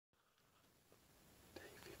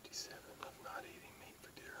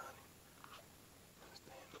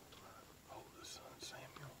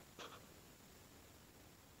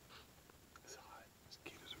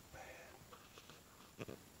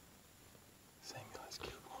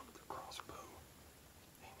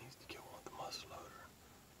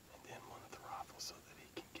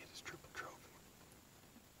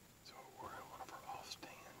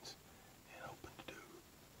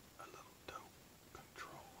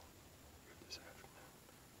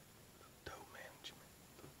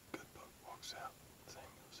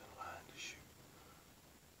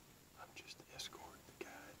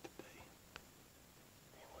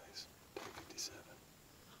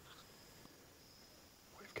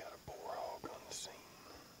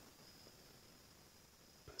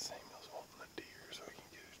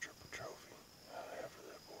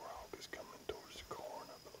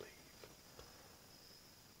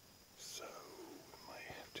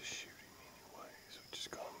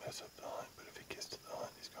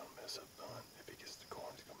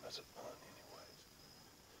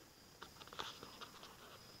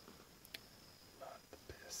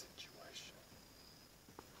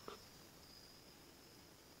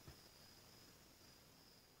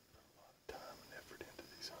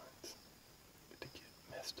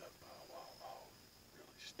stuff by a wild hog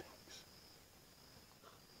really stinks.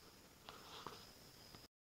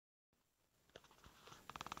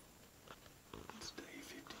 It's day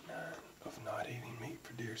 59 of not eating meat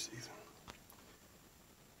for deer season.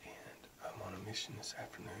 And I'm on a mission this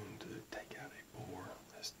afternoon to take out a boar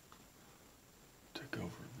that's took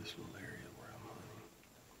over this little area where I'm hunting.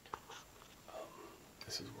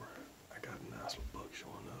 This is where I got a nice little buck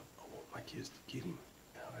showing up. I want my kids to get him.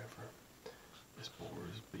 However, this boar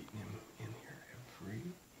is beating him in here every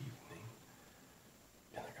evening.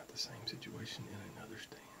 And I got the same situation in another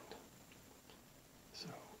stand. So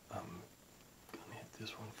I'm gonna hit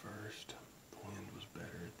this one first. The wind was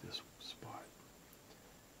better at this spot.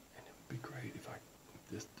 And it would be great if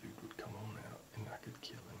this dude would come on out and I could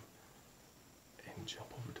kill him and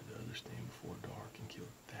jump over to the other stand before dark and kill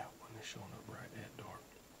that one that's showing up right at dark.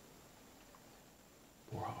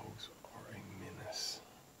 Boar hogs are a menace.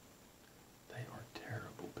 They are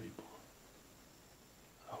terrible people.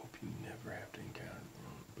 I hope you never have to encounter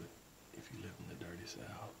them, but if you live in the dirty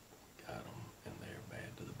South, got them, and they are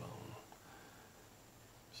bad to the bone.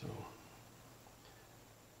 So,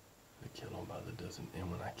 I kill them by the dozen,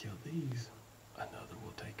 and when I kill these, another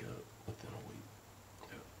will take up within a week.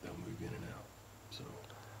 They'll move in and out. So,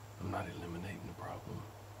 I'm not eliminating the problem.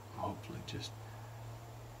 I'm hopefully just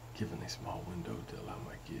giving a small window to allow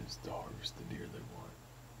my kids to harvest the deer they want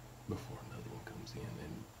before another one comes in,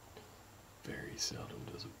 and very seldom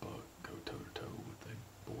does a buck go toe-to-toe with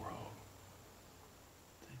a boar hog.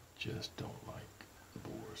 They just don't like the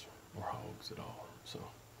boars or hogs at all. So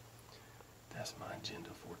that's my agenda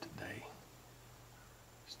for today.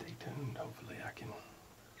 Stay tuned. Hopefully I can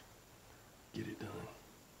get it done.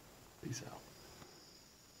 Peace out.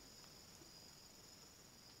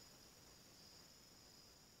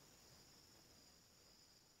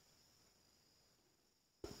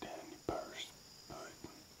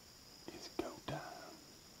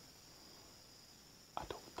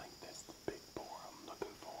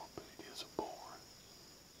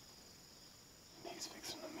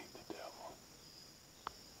 Fixing to meet the devil.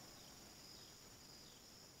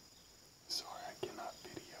 Sorry I cannot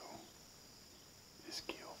video this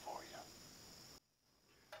kill for you.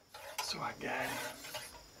 So I got him.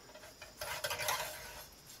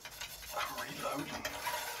 I'm reloading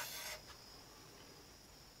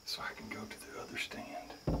so I can go to the other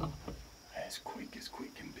stand as quick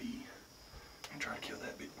can be and try to kill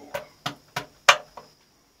that big boar.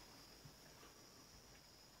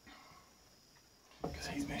 Because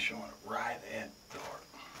he's been showing up right at dark.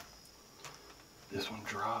 This one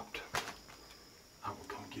dropped. I will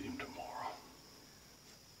come get him tomorrow.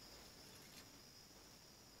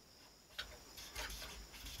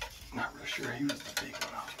 Not real sure he was the big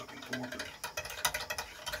one I was looking for, but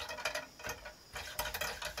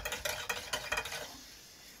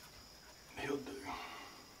he'll do.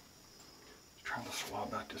 Just trying to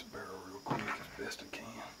swab out this barrel real quick as best I can.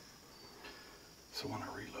 So when I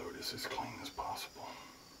reload, it's as clean as possible.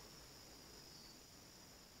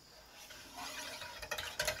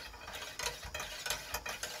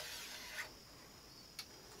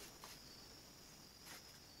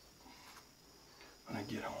 When I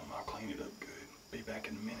get home, I'll clean it up good. Be back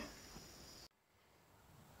in a minute.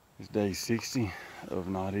 It's day 60 of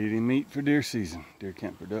not eating meat for deer season. Deer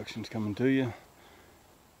Camp Productions coming to you.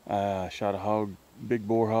 I shot a hog, big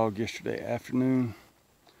boar hog yesterday afternoon.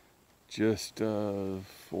 Just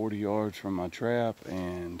 40 yards from my trap,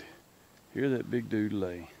 and here that big dude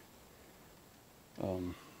lay.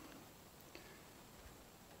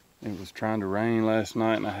 It was trying to rain last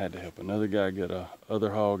night, and I had to help another guy get a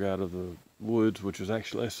other hog out of the woods, which was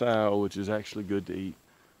actually a sow, which is actually good to eat.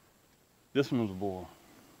 This one was a boar.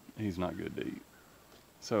 He's not good to eat.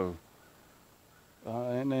 So,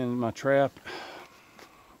 and then my trap,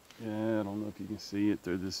 yeah, I don't know if you can see it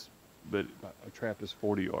through this, but my trap is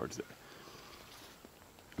 40 yards there.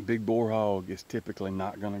 A big boar hog is typically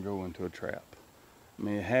not going to go into a trap. I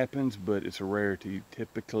mean, it happens, but it's a rarity.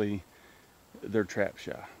 Typically, they're trap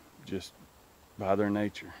shy, just by their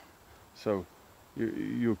nature. So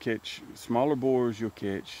you'll catch smaller boars, you'll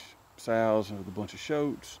catch sows with a bunch of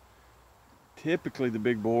shoats. Typically, the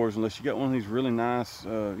big boars, unless you got one of these really nice,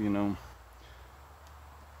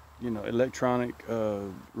 electronic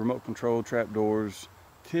remote control trap doors,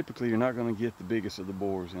 typically you're not going to get the biggest of the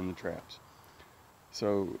boars in the traps.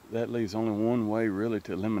 So that leaves only one way really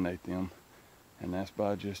to eliminate them, and that's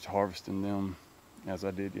by just harvesting them as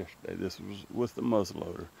I did yesterday. This was with the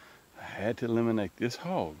muzzleloader. I had to eliminate this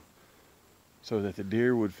hog so that the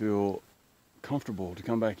deer would feel comfortable to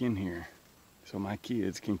come back in here so my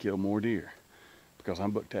kids can kill more deer, because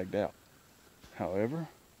I'm buck tagged out. However,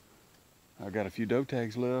 I got a few doe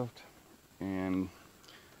tags left, and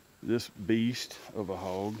this beast of a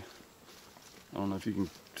hog, I don't know if you can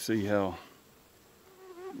see how,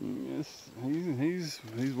 yes, he's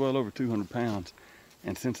well over 200 pounds.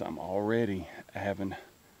 And since I'm already having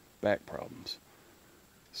back problems,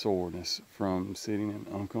 soreness from sitting in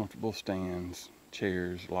uncomfortable stands,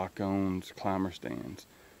 chairs, lock-ons, climber stands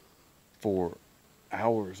for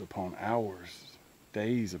hours upon hours,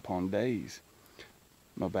 days upon days,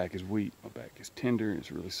 my back is weak, my back is tender,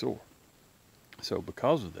 it's really sore. So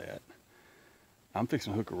because of that, I'm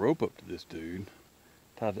fixing to hook a rope up to this dude,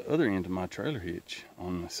 tie the other end of my trailer hitch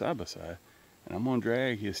on the side-by-side, and I'm gonna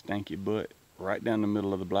drag his stanky butt right down the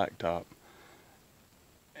middle of the blacktop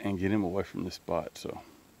and get him away from this spot. So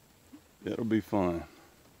it'll be fun.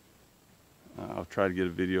 I'll try to get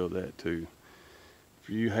a video of that too.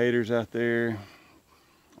 For you haters out there,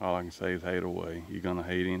 all I can say is hate away. You're gonna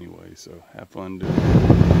hate anyway, so have fun doing it.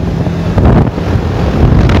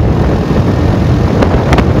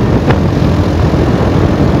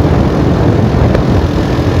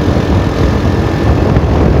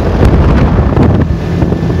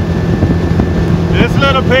 This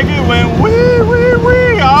little piggy went wee, wee,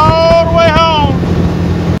 wee all the way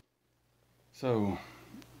home. So,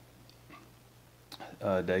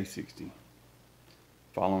 day 60.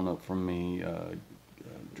 Following up from me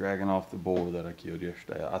dragging off the boar that I killed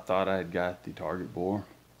yesterday. I thought I had got the target boar,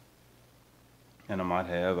 and I might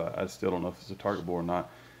have. I still don't know if it's a target boar or not,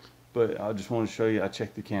 but I just want to show you. I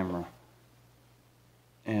checked the camera,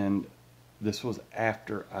 and this was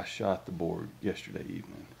after I shot the boar yesterday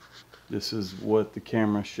evening. This is what the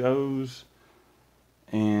camera shows,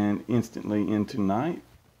 and instantly into night,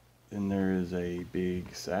 then there is a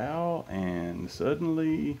big sow, and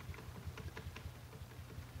suddenly,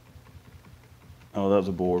 oh, that was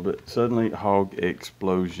a boar, but suddenly hog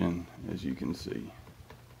explosion, as you can see.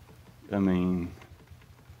 I mean,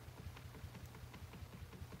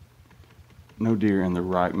 no deer in their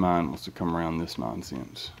right mind wants to come around this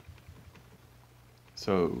nonsense.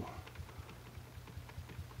 So,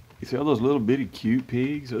 you see all those little bitty cute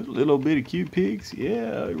pigs? Those little bitty cute pigs?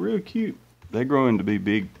 Yeah, real cute. They grow into be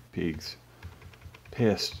big pigs.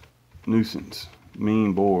 Pest, nuisance,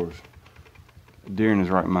 mean boars. A deer in his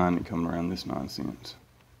right mind ain't coming around this nonsense.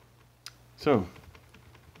 So,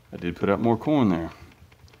 I did put out more corn there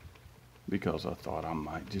because I thought I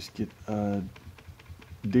might just get a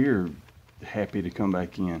deer happy to come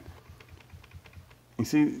back in. You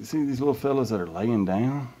see these little fellas that are laying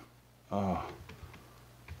down?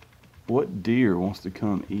 What deer wants to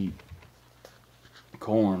come eat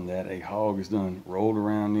corn that a hog has done rolled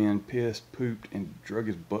around in, pissed, pooped, and drug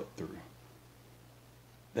his butt through?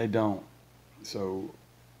 They don't. So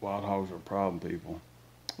wild hogs are a problem, people.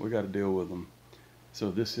 We got to deal with them.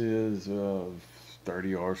 So this is 30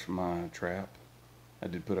 yards from my trap. I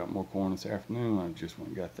did put out more corn this afternoon. I just went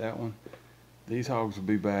and got that one. These hogs will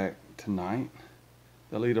be back tonight.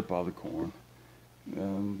 They'll eat up all the corn.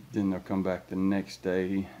 Then they'll come back the next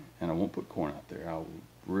day, and I won't put corn out there. I will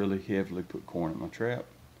really heavily put corn in my trap.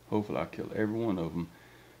 Hopefully I'll kill every one of them.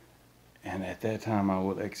 And at that time I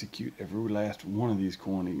will execute every last one of these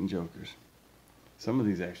corn eating jokers. Some of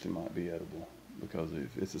these actually might be edible, because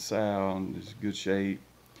if it's a sow and it's good shape,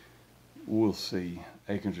 we'll see.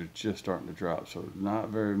 Acorns are just starting to drop, so not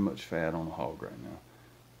very much fat on the hog right now.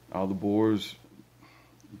 All the boars,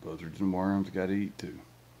 buzzards and worms got to eat too.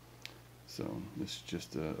 So this is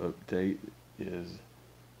just an update. Is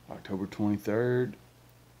October 23rd,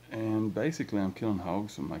 and basically I'm killing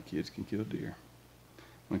hogs so my kids can kill deer.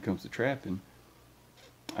 When it comes to trapping,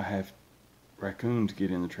 I have raccoons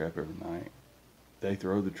get in the trap every night. They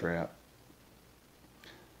throw the trap.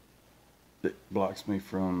 That blocks me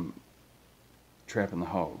from trapping the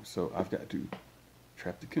hogs, so I've got to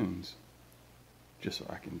trap the coons just so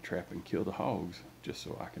I can trap and kill the hogs, just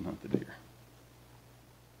so I can hunt the deer.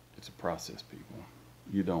 It's a process, people.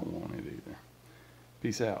 You don't want it either.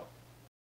 Peace out.